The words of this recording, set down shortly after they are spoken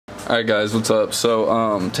Alright guys, what's up?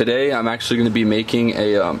 So today I'm actually going to be making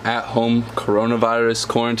a at-home coronavirus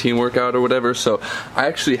quarantine workout or whatever. So I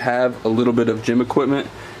actually have a little bit of gym equipment,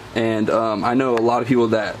 and I know a lot of people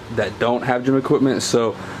that don't have gym equipment.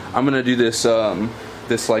 So I'm going to do this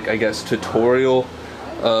this like, I guess, tutorial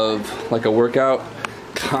of like a workout,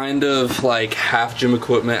 kind of like half gym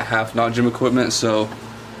equipment, half not gym equipment. So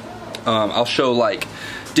I'll show like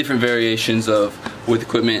different variations of with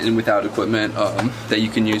equipment and without equipment that you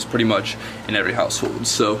can use pretty much in every household.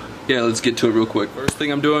 So yeah, let's get to it real quick. First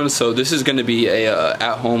thing I'm doing, so this is going to be a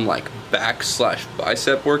at-home like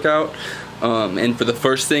back/bicep workout, and for the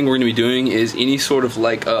first thing we're going to be doing is any sort of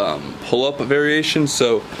like pull-up variation.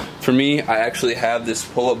 So for me, I actually have this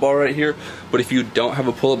pull-up bar right here, but if you don't have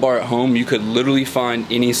a pull-up bar at home, you could literally find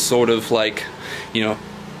any sort of like, you know,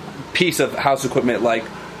 piece of house equipment like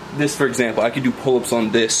this. For example, I could do pull-ups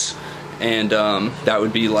on this, and that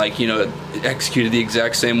would be like, you know, executed the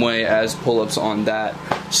exact same way as pull-ups on that.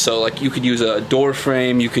 So like you could use a door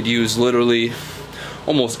frame, you could use literally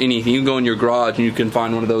almost anything. You can go in your garage and you can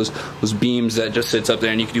find one of those beams that just sits up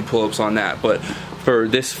there, and you can do pull-ups on that. But for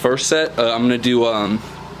this first set, I'm gonna do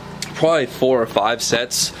probably 4 or 5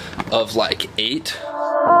 sets of like 8.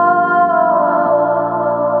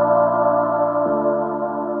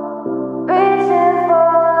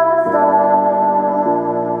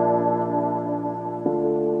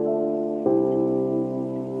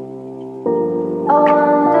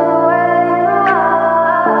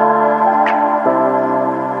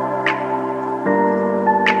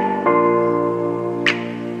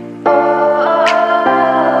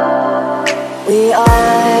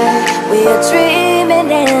 We are dreaming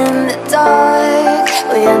in the dark.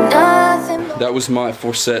 We are nothing. That was my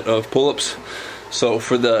 4th set of pull-ups. So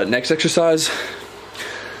for the next exercise,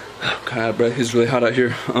 kind of breath, it's really hot out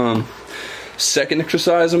here. Second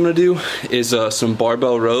exercise I'm gonna do is some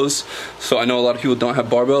barbell rows. So I know a lot of people don't have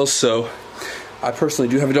barbells, so I personally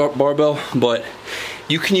do have a barbell, but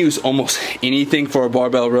you can use almost anything for a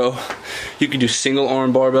barbell row. You can do single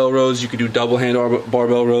arm barbell rows, you could do double hand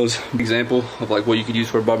barbell rows. Example of like what you could use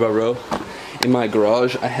for a barbell row. In my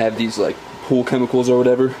garage, I have these like pool chemicals or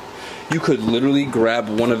whatever. You could literally grab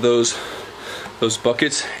one of those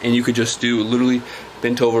buckets, and you could just do literally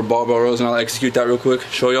bent over barbell rows, and I'll execute that real quick,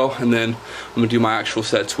 show y'all, and then I'm gonna do my actual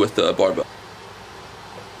sets with the barbell.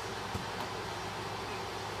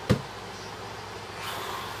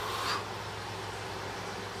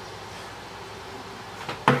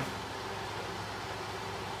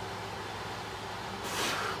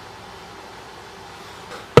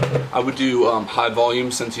 I would do high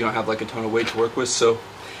volume since you don't have like a ton of weight to work with. So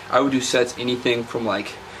I would do sets anything from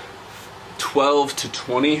like 12 to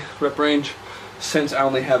 20 rep range. Since I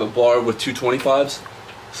only have a bar with 225s,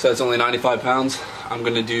 so that's only 95 pounds, I'm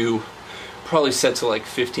gonna do probably sets of like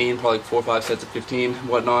 15, probably like 4 or 5 sets of 15 and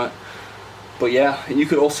whatnot. But yeah, and you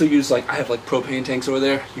could also use like, I have like propane tanks over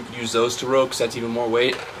there, you could use those to row because that's even more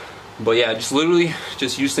weight. But yeah, just literally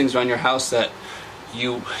just use things around your house that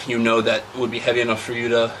you know that would be heavy enough for you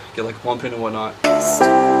to get like a pump in and whatnot.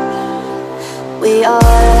 We are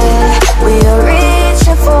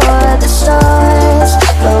reaching for the stars,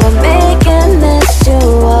 but we're making this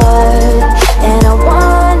too hard, and I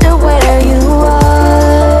wonder where you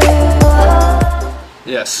are.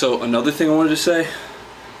 Yeah, so another thing I wanted to say,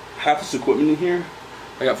 half this equipment in here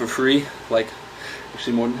I got for free, like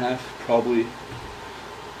actually more than half, probably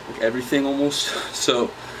like everything almost. So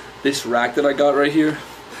this rack that I got right here,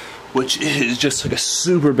 which is just like a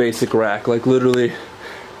super basic rack, like literally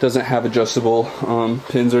doesn't have adjustable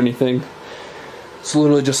pins or anything. It's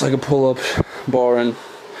literally just like a pull-up bar and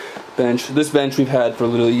bench. This bench we've had for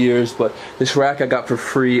literally years, but this rack I got for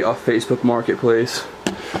free off Facebook Marketplace.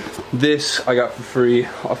 This I got for free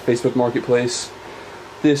off Facebook Marketplace.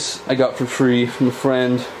 This I got for free from a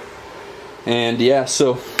friend. And yeah,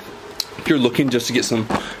 so if you're looking just to get some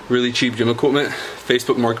really cheap gym equipment,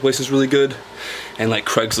 Facebook Marketplace is really good, and like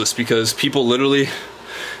Craigslist, because people literally,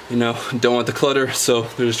 you know, don't want the clutter, so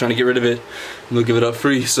they're just trying to get rid of it, and they'll give it up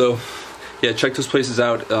free. So yeah, check those places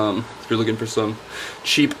out if you're looking for some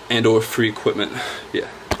cheap and or free equipment. Yeah.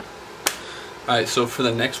 Alright, so for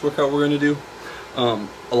the next workout we're gonna do,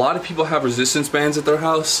 a lot of people have resistance bands at their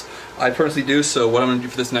house. I personally do, so what I'm gonna do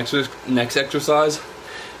for this next exercise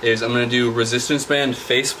is I'm gonna do resistance band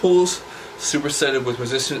face pulls, supersetted with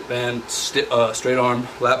resistance band straight arm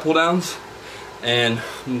lat pull downs. And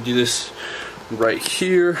I'm gonna do this right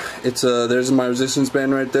here. It's there's my resistance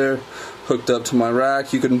band right there, hooked up to my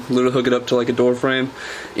rack. You can literally hook it up to like a door frame,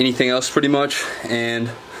 anything else pretty much. And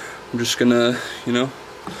I'm just gonna, you know,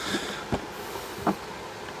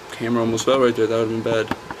 camera almost fell right there, that would have been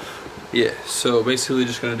bad. yeah, so basically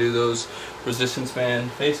just gonna do those resistance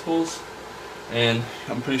band face pulls, and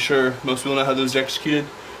I'm pretty sure most people know how those are executed.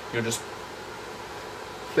 You know, just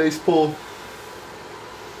face pull,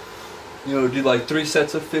 you know, do like 3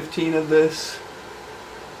 sets of 15 of this.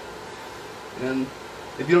 And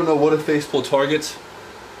if you don't know what a face pull targets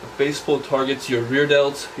your rear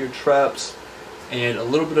delts, your traps, and a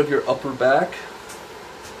little bit of your upper back.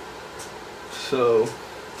 So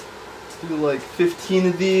do like 15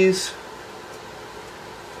 of these,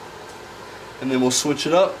 and then we'll switch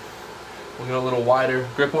it up. We'll get a little wider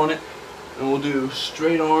grip on it, and we'll do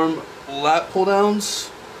straight arm lat pull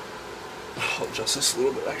downs. I'll adjust this a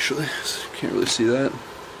little bit actually, so you can't really see that.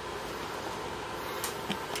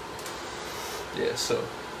 Yeah, so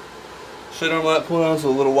straight arm lat pull downs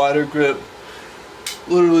with a little wider grip.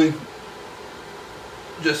 Literally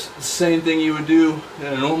just the same thing you would do in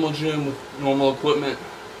a normal gym with normal equipment,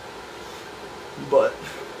 but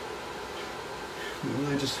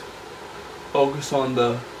really just focus on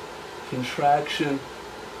the contraction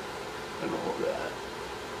and all that.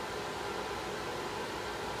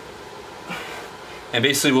 And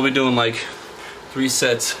basically we'll be doing like 3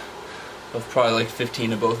 sets of probably like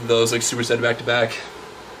 15 of both of those, like superset back to back.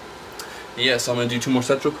 Yeah, so I'm gonna do 2 more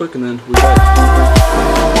sets real quick and then we're back.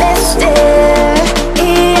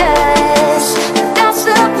 That's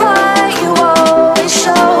the part you always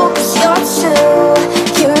show, 'cause you're too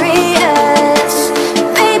curious.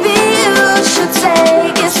 Maybe you should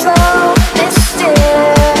take it slow,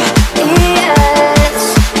 mysterious.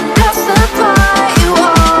 That's the part you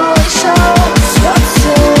always show, 'cause you're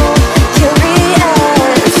too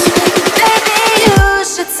curious. Maybe you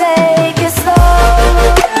should take it slow.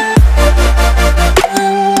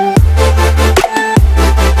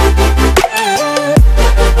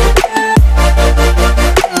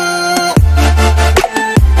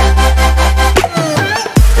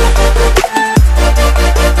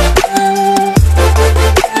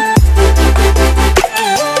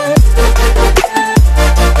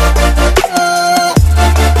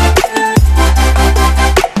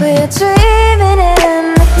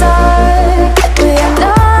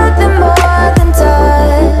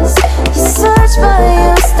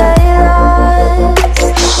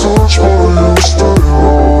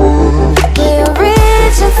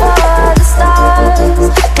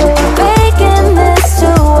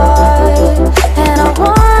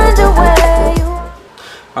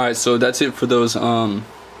 Alright, so that's it for those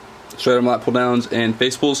straight arm lat pull downs and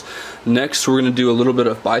face pulls. Next we're going to do a little bit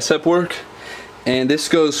of bicep work, and this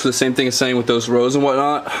goes for the same thing as saying with those rows and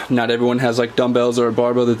whatnot. Not everyone has like dumbbells or a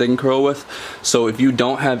barbell that they can curl with, so if you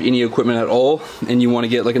don't have any equipment at all and you want to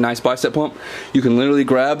get like a nice bicep pump, you can literally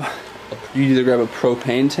either grab a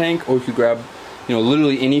propane tank, or you could grab, you know,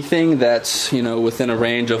 literally anything that's, you know, within a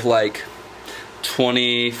range of like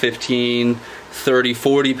 20, 15, 30,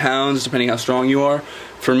 40 pounds, depending how strong you are.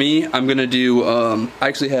 For me, I'm gonna do, I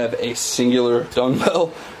actually have a singular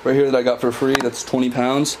dumbbell right here that I got for free, that's 20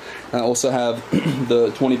 pounds. And I also have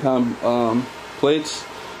the 20-pound plates,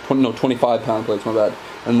 25-pound plates, my bad,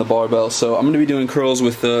 and the barbell. So I'm gonna be doing curls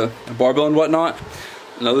with the barbell and whatnot.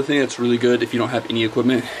 Another thing that's really good if you don't have any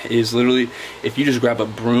equipment is literally if you just grab a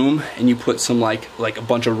broom and you put some like a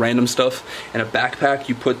bunch of random stuff in a backpack.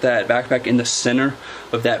 You put that backpack in the center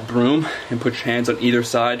of that broom and put your hands on either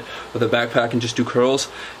side of the backpack and just do curls.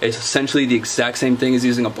 It's essentially the exact same thing as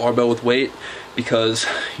using a barbell with weight, because,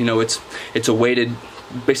 you know, it's a weighted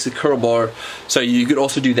basically curl bar. So you could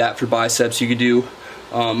also do that for biceps. You could do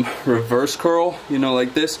reverse curl, you know,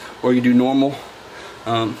 like this, or you do normal.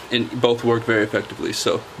 And both work very effectively,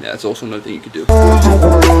 so yeah, that's also another thing you could do.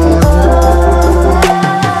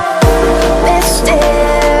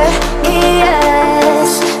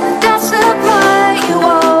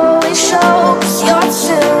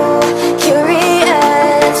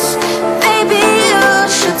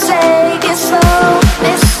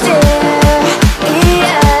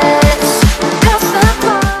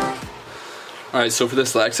 Alright, so for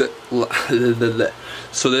this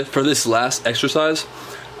for this last exercise,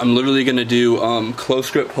 I'm literally gonna do close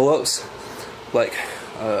grip pull-ups. Like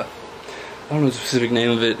I don't know what the specific name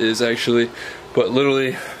of it is actually, but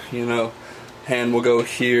literally, you know, hand will go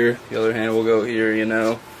here, the other hand will go here, you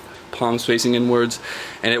know, palms facing inwards,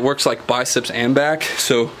 and it works like biceps and back.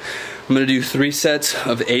 So I'm gonna do 3 sets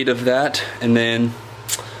of 8 of that, and then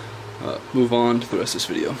move on to the rest of this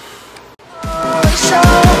video.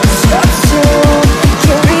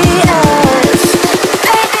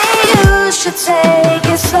 Should take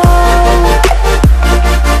it slow.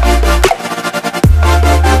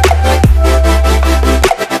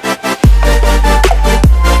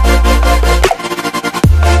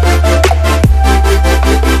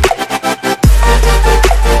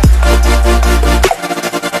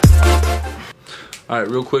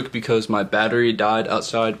 Alright, real quick, because my battery died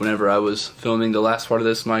outside whenever I was filming the last part of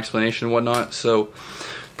this, my explanation and whatnot. So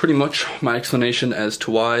pretty much my explanation as to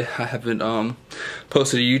why I haven't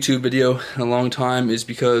posted a YouTube video in a long time is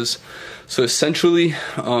because, so essentially,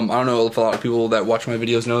 I don't know if a lot of people that watch my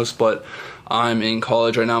videos knows, but I'm in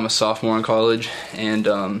college right now. I'm a sophomore in college,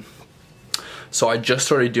 and so I just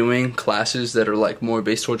started doing classes that are like more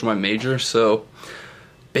based towards my major. So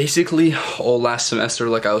basically all last semester,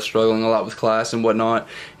 like, I was struggling a lot with class and whatnot,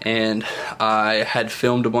 and I had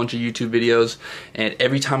filmed a bunch of YouTube videos, and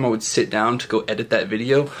every time I would sit down to go edit that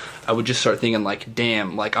video, I would just start thinking like,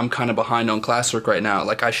 damn, like, I'm kind of behind on classwork right now,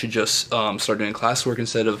 like I should just start doing classwork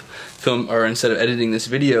instead of editing this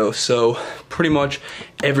video. So pretty much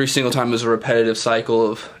every single time was a repetitive cycle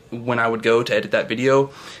of when I would go to edit that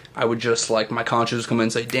video, I would just, like, my conscience would come in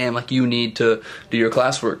and say, damn, like, you need to do your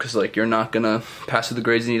classwork, because, like, you're not gonna pass with the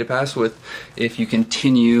grades you need to pass with if you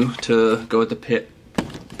continue to go at the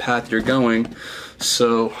path you're going.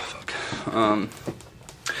 So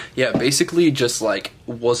yeah, basically just, like,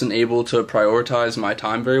 wasn't able to prioritize my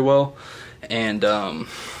time very well, and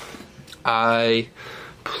I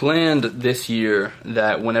planned this year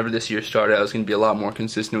that whenever this year started, I was going to be a lot more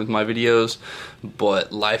consistent with my videos,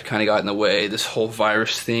 but life kind of got in the way. This whole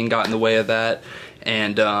virus thing got in the way of that,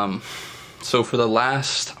 and so for the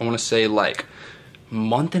last, I want to say, like,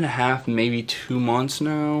 month and a half, maybe 2 months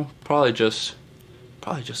now, probably just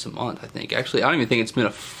a month, I think. Actually, I don't even think it's been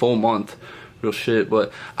a full month, real shit,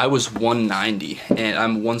 but I was 190 and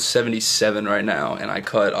I'm 177 right now, and I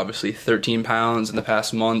cut obviously 13 pounds in the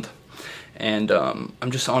past month. And I'm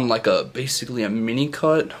just on, like, basically a mini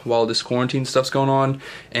cut while this quarantine stuff's going on.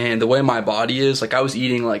 And the way my body is, like, I was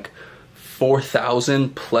eating like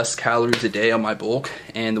 4,000 plus calories a day on my bulk,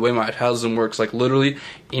 and the way my metabolism works, like, literally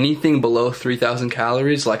anything below 3,000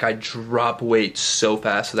 calories, like, I drop weight so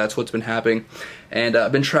fast. So that's what's been happening. And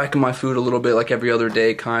I've been tracking my food a little bit, like every other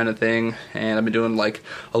day kind of thing, and I've been doing like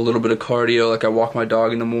a little bit of cardio, like I walk my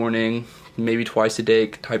dog in the morning, maybe twice a day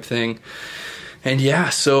type thing. And yeah,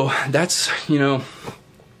 so that's, you know,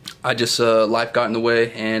 I just, life got in the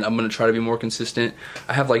way, and I'm going to try to be more consistent.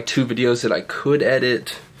 I have like 2 videos that I could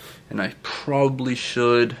edit, and I probably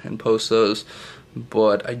should and post those,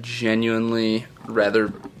 but I genuinely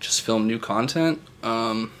rather just film new content.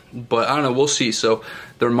 But I don't know, we'll see. So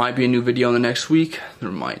there might be a new video in the next week, there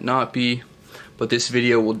might not be, but this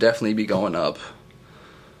video will definitely be going up.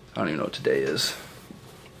 I don't even know what today is.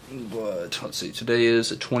 But let's see, today is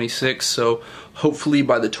the 26th, so hopefully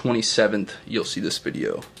by the 27th you'll see this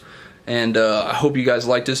video. And I hope you guys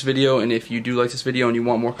like this video, and if you do like this video and you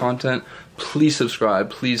want more content, please subscribe,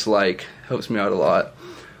 please like, helps me out a lot.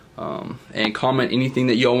 And comment anything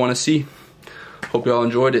that y'all want to see. Hope y'all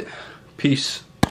enjoyed it. Peace.